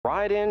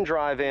Ride in,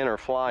 drive in, or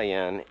fly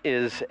in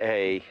is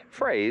a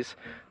phrase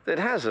that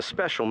has a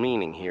special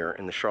meaning here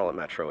in the Charlotte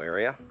metro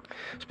area.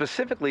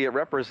 Specifically, it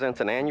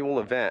represents an annual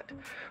event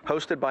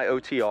hosted by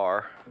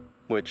OTR,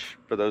 which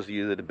for those of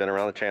you that have been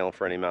around the channel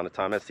for any amount of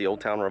time, that's the Old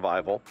Town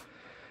Revival.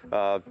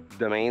 The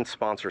main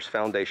sponsor's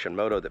Foundation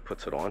Moto that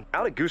puts it on,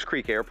 out at Goose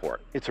Creek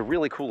Airport. It's a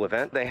really cool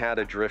event. They had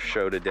a drift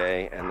show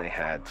today and they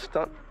had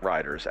stunt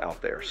riders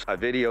out there. I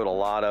videoed a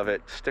lot of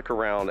it. Stick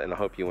around and I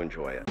hope you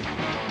enjoy it.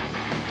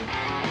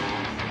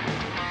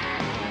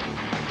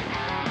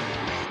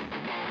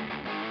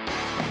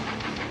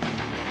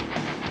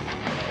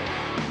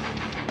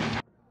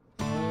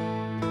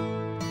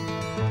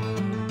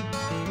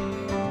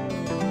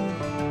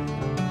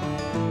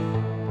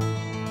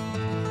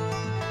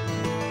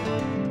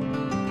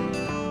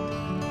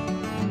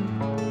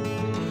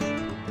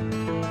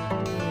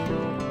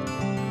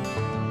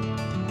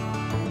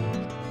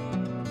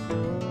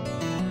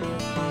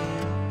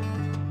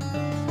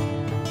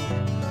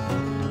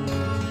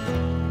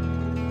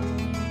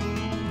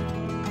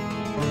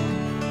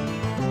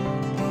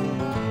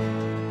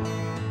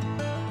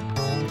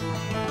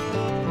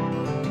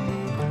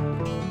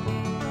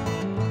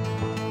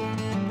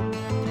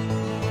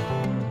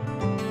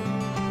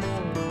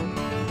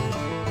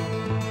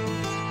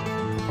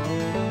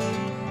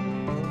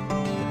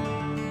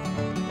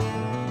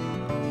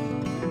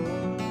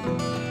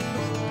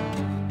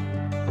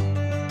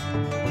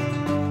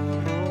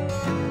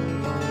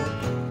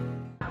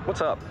 What's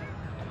up?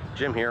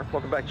 Jim here.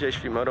 Welcome back to J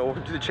Street Moto.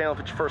 Welcome to the channel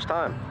if it's your first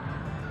time.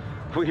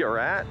 We are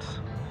at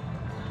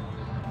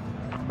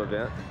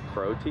event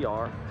for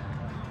OTR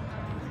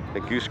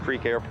at Goose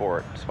Creek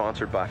Airport,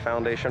 sponsored by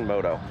Foundation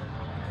Moto.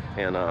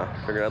 And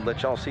figured I'd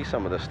let y'all see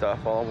some of this stuff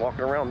while I'm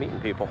walking around meeting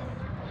people.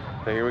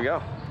 So here we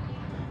go.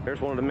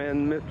 There's one of the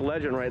men, myth,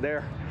 legend right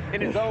there.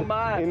 In his own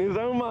mind. In his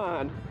own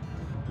mind.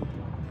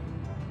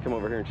 Come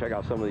over here and check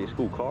out some of these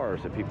cool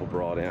cars that people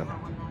brought in.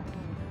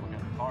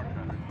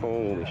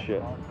 Holy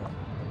shit.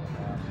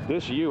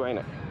 This is you, ain't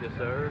it? Yes,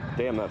 sir.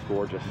 Damn, that's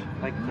gorgeous.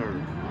 Thank you, sir.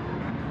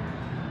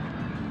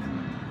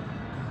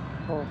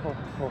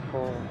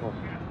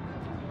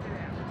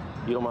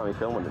 You don't mind me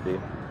filming it, do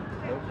you?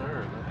 No,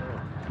 sir. No,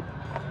 sir.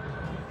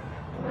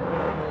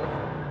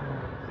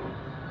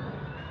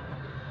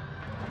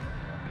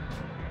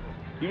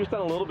 You just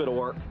done a little bit of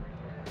work.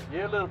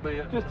 Yeah, a little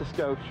bit. Just a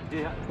scotch.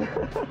 Yeah.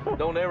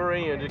 Don't ever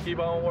end. Just keep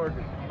on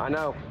working. I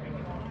know.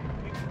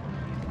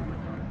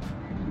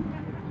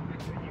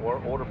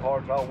 Order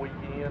parts all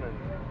weekend and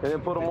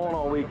then put them on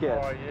all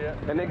weekend. Yeah.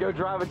 And then go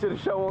drive it to the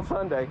show on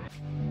Sunday.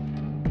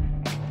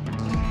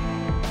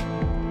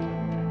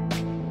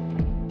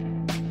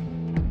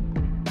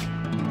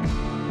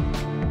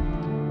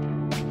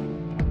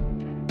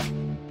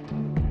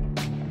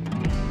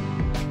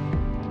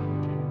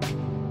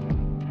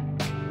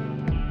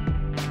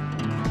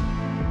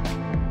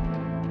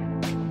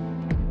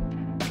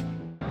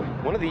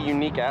 One of the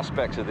unique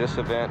aspects of this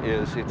event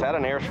is it's at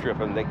an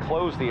airstrip and they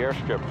close the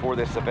airstrip for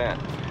this event,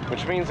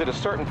 which means at a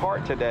certain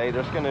part today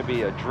there's going to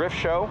be a drift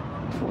show,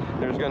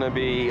 there's going to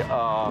be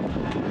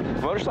a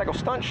motorcycle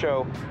stunt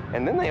show,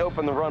 and then they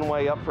open the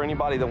runway up for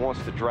anybody that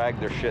wants to drag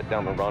their shit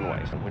down the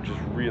runways, which is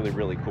really,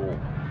 really cool.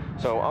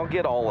 So I'll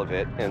get all of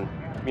it and,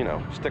 you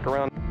know, stick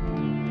around.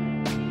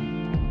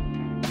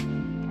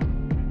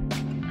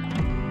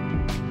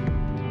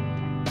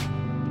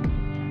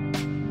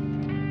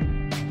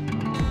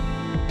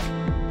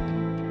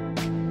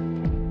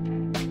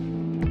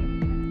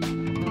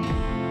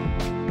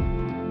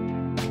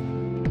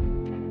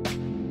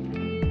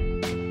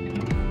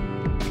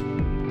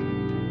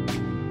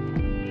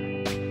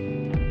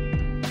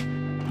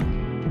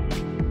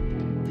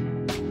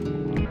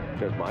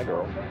 There's my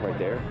girl right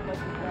there.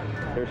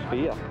 There's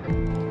Fia.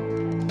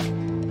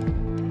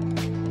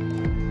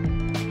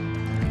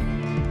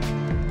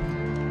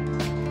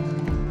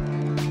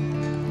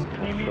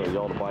 I'll show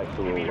y'all the bikes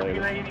a little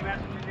later.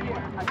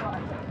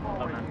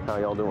 How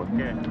y'all doing?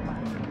 Good.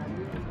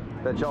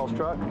 That y'all's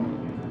truck?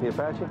 The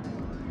Apache?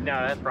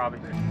 No, that's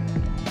probably.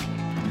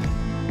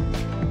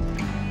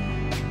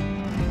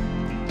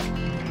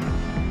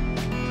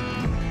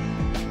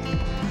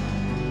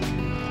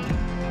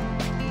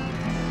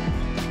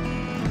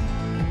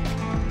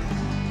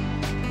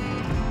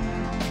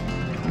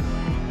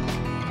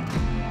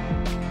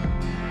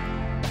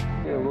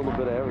 A little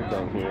bit of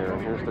everything here.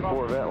 Here's the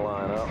Corvette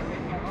lineup.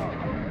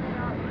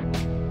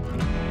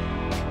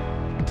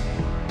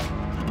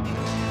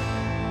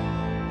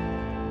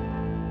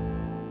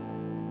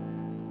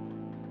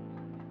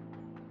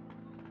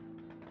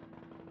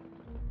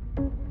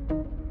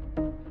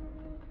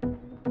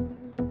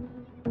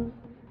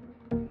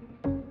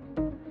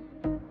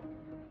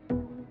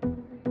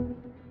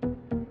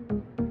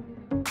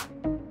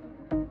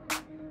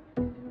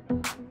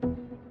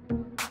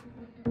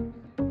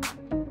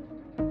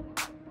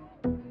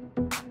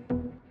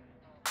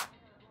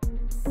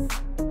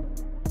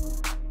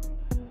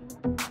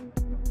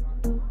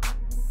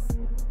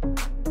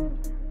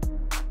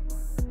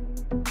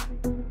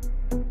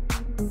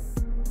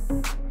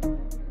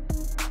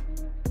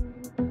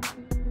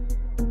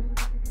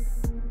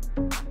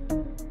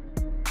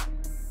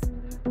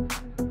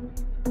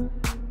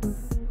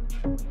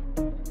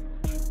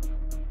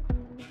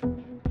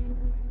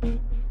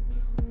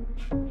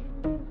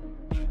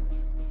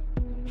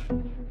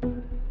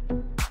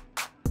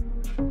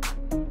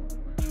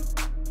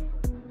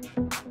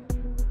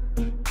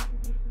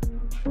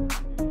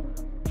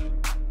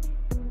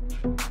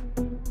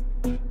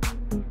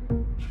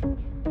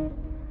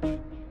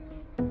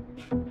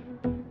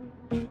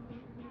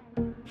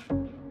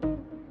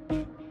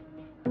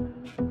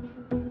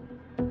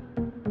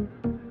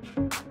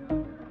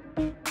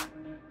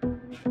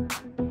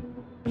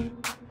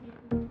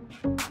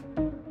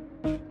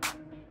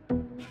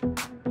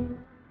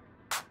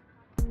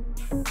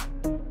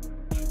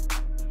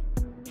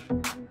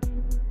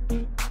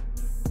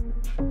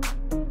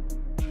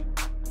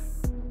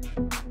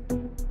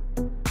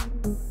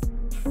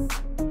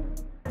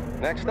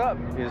 Next up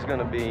is going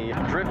to be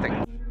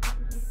drifting.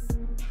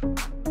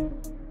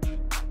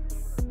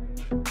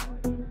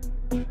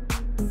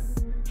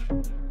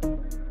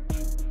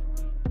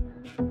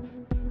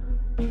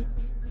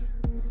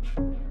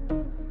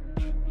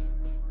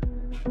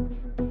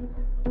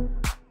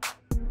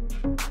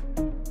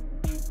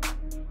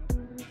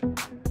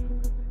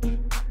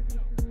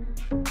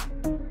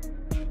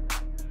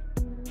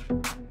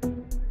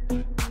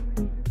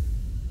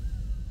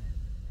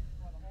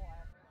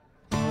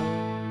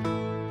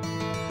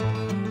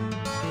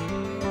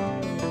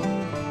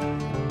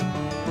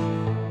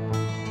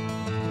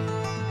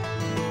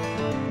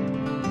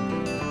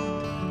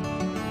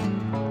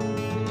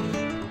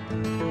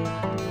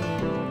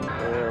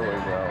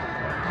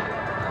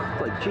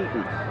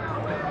 Cheating.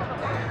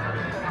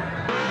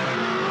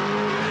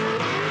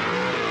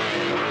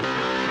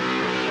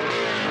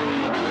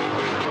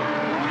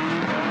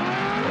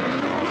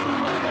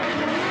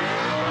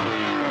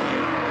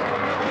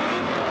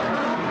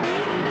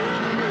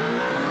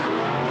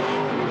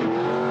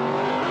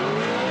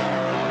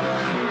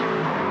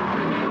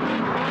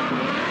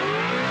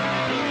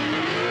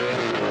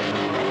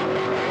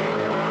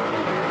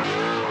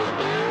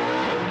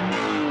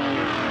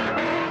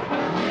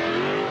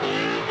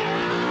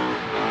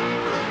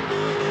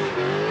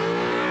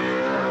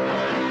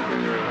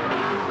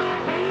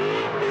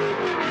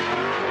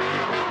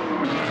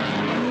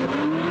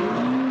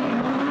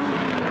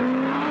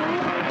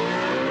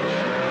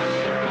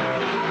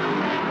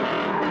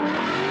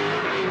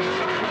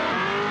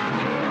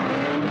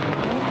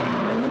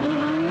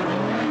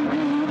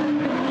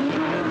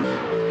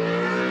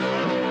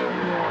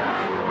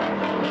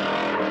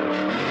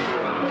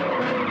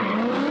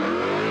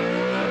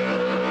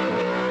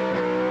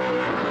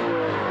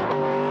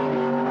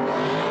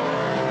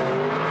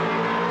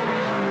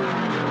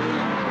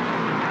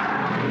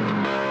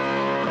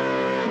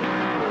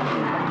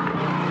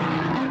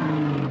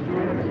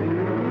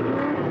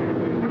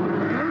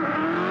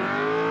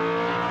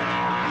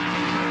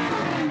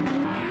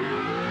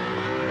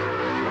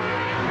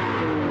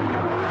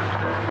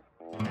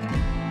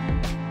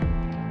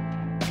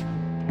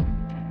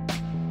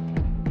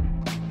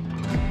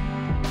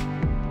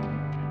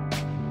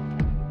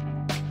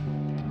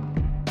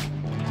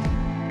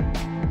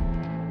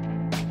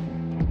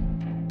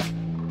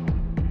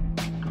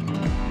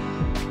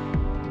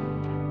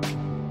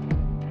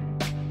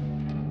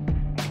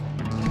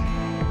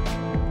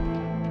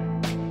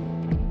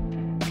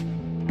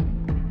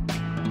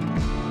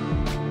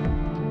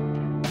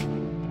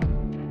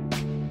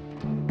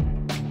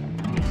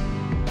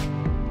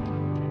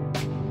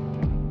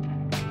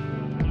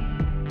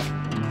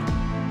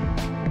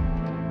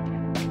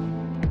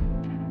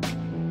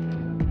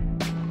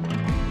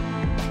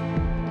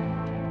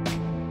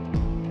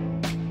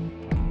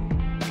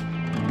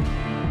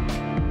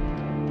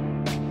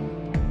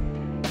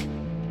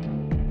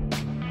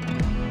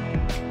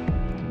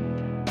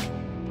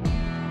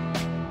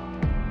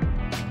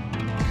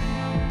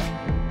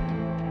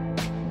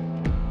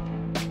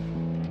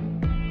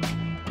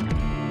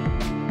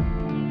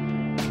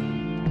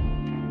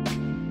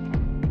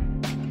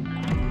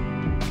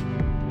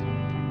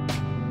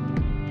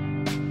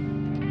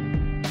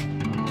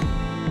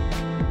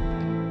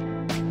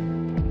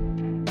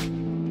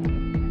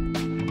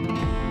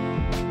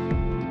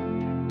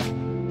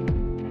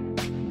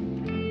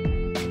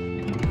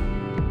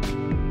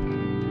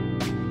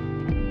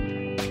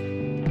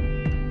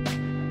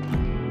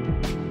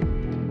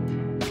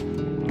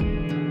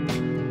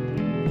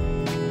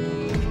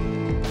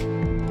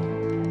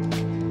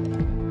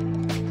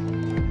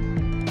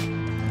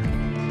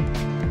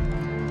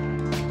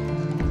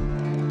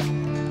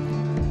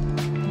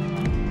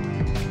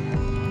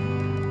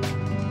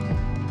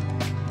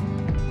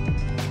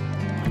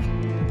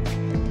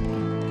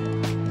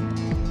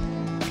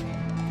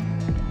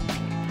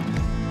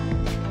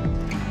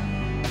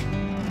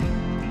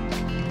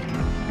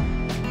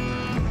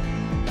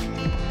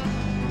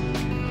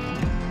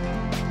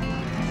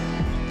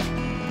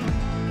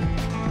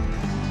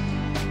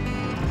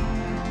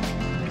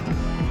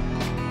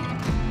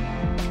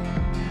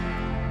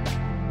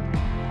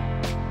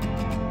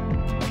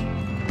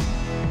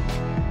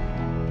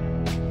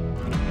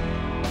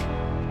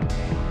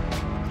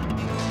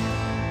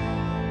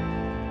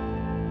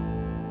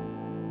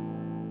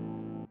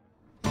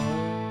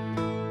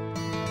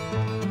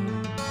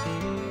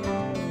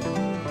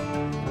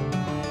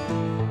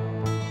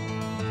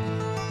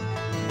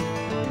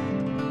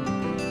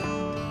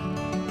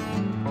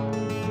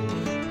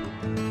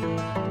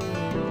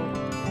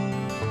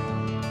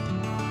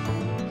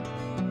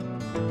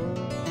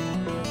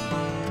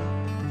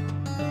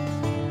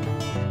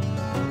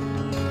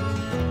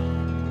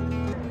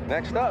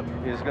 Next up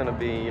is going to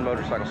be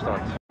motorcycle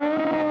stunts.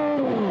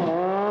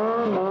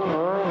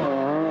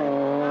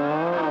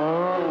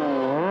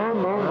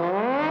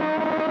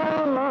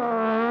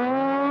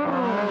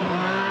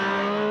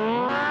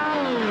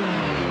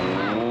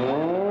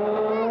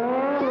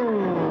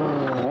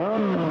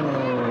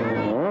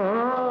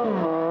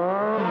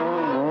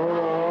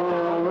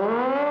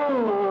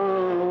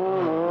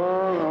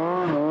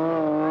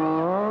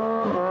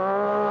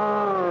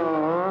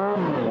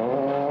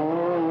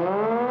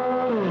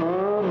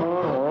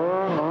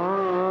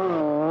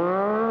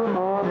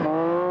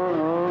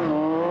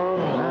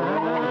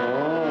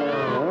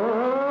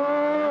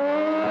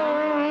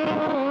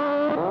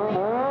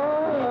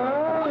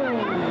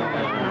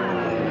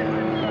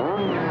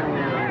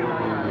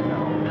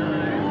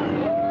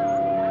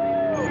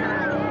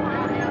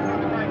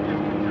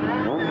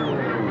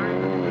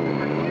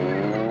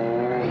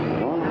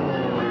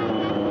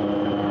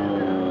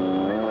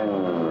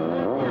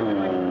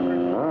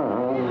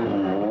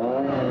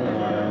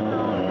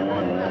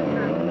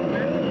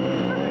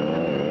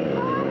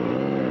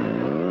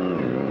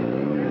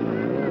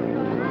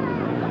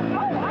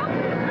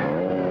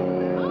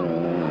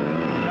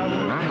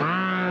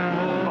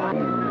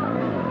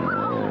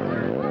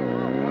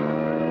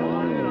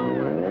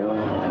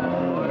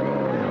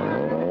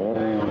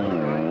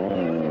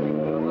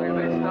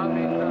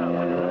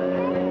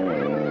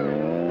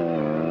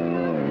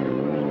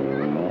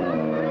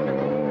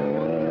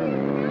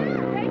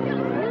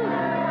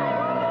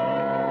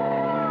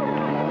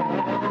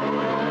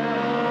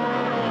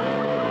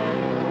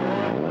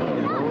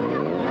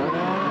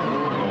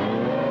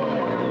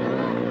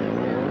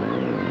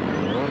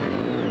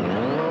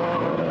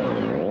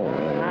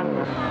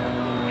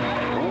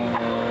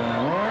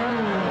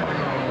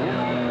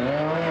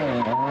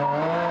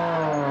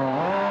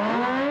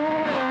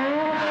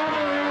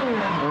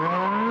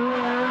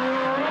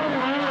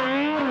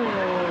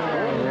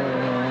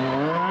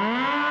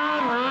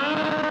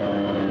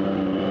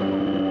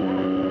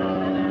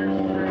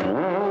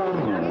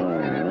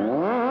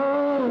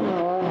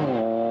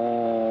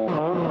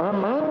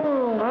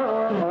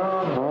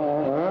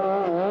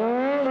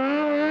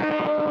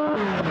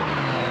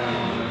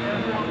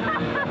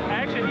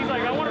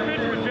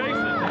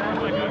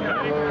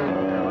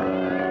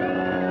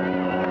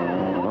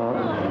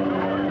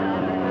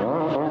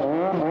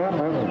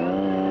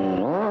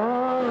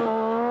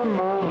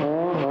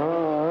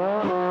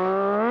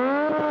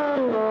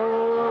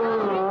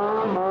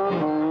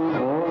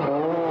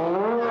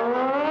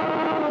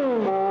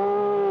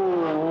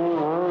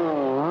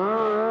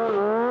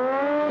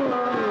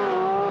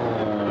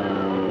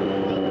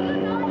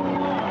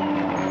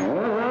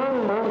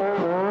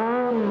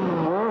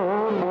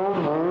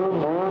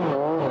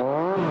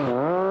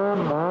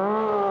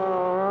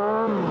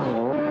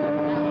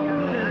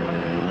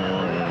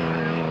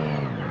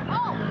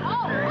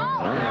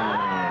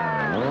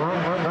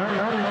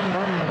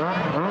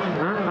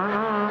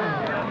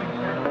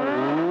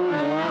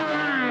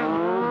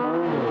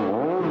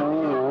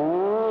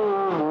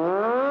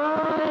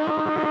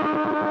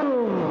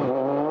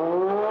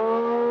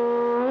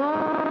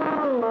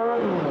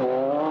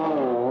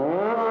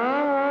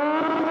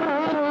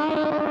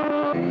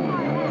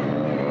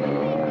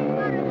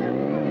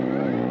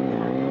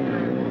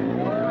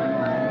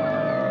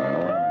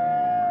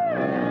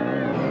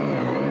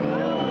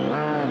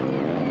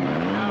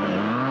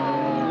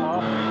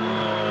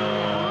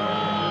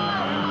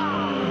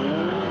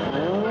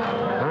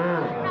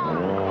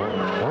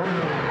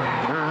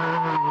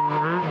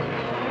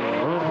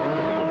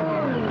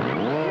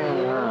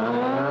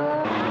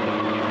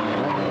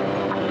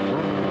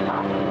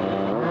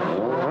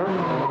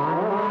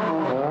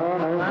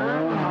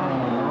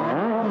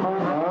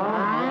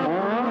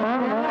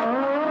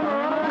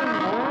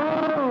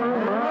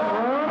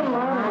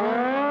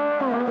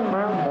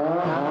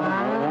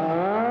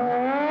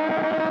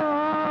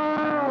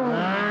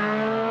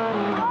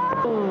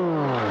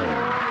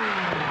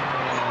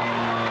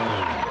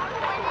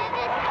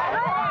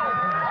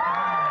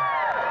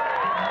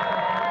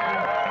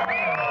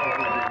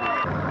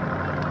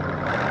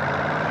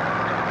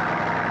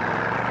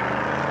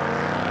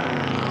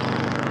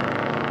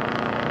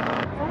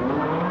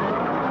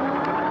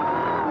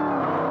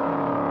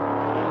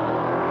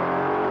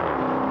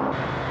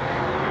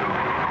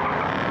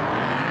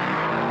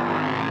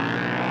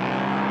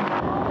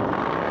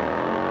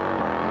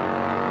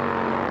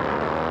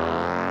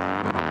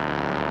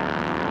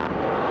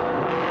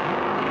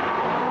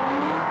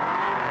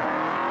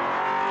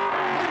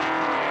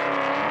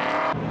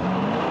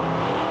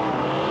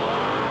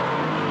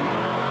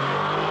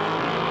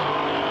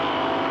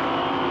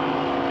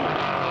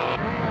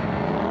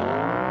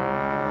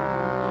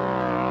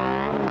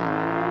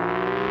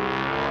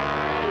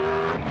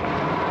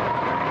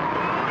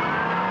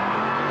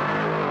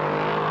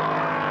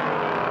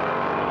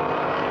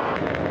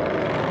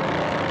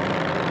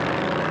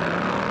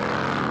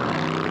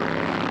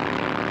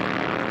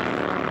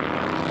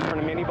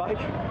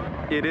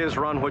 It is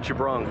run what you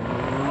brung.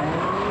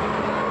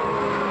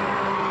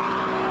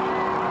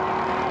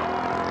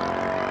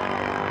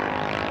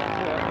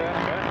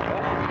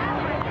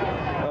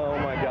 Oh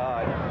my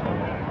God.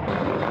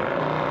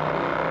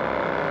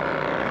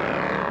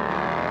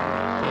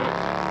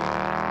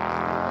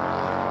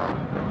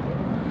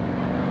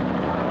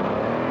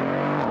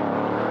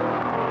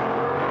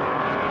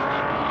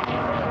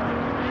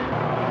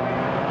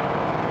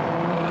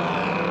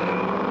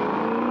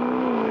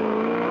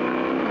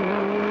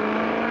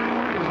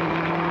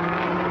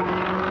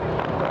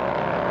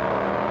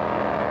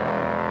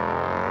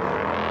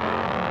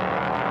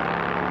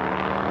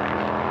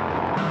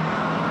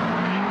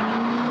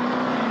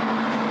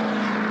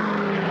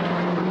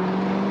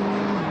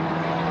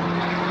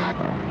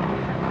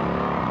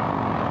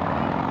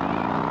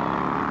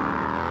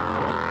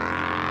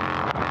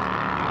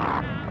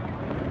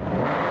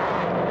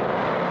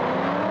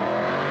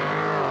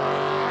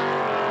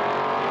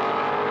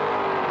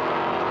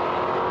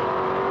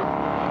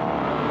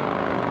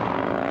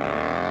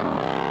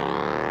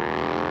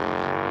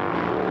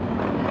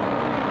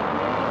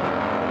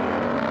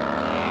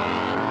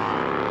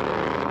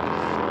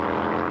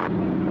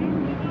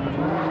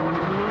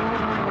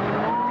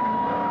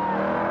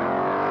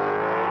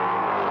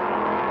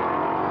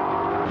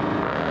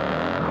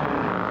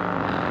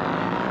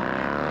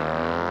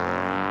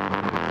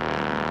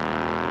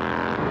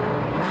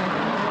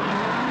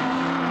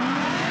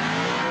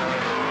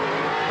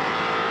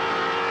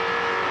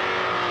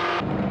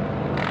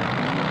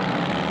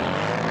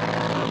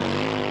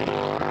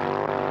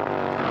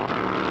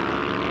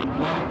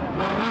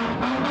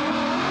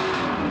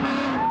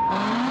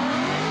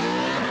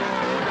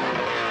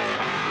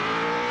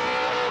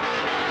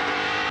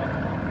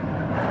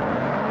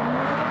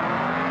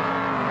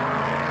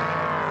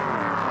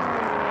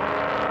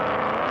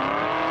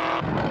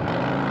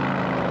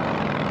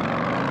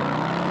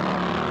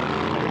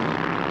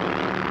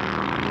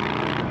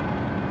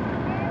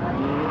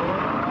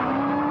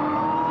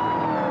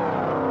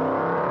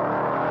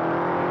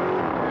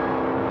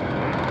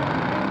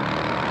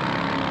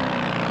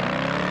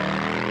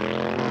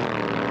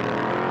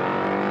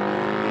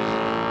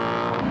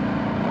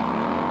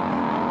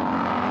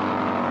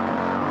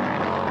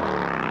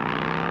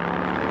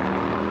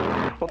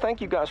 Well,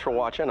 thank you guys for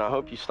watching. I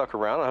hope you stuck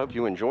around. I hope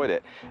you enjoyed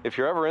it. If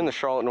you're ever in the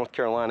Charlotte, North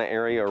Carolina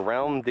area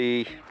around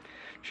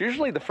it's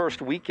usually the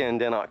first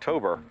weekend in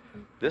October,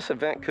 this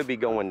event could be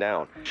going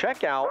down.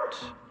 Check out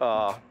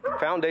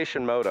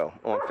Foundation Moto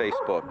on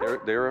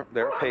Facebook. They're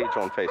a page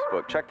on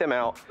Facebook. Check them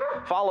out.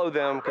 Follow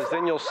them, because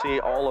then you'll see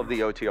all of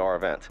the OTR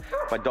events.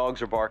 My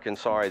dogs are barking.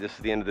 Sorry, this is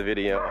the end of the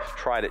video. I've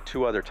tried it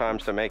 2 other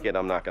times to make it.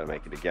 I'm not going to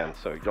make it again,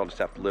 so you'll just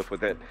have to live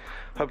with it.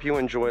 Hope you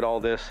enjoyed all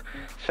this.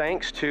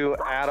 Thanks to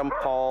Adam,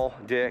 Paul,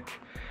 Dick,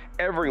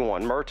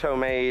 everyone, Moto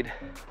made,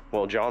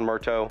 well, John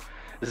Moto,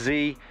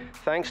 Z,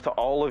 thanks to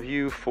all of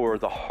you for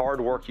the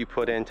hard work you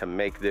put in to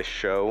make this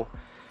show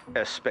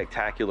as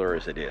spectacular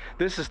as it is.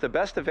 This is the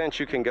best event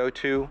you can go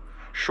to,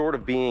 short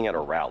of being at a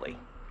rally.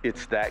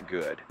 It's that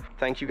good.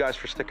 Thank you guys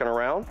for sticking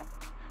around.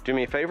 Do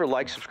me a favor,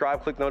 like,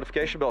 subscribe, click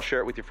notification bell,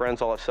 share it with your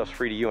friends. All that stuff's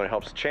free to you and it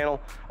helps the channel.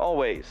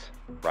 Always,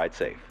 ride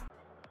safe.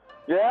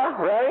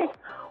 Yeah, ready?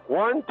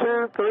 1,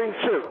 2, 3,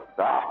 shoot.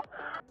 Ah.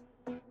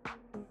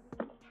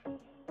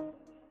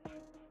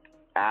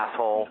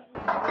 Asshole.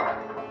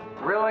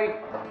 Really?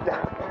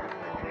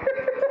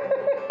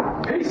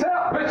 Peace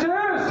out,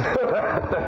 bitches!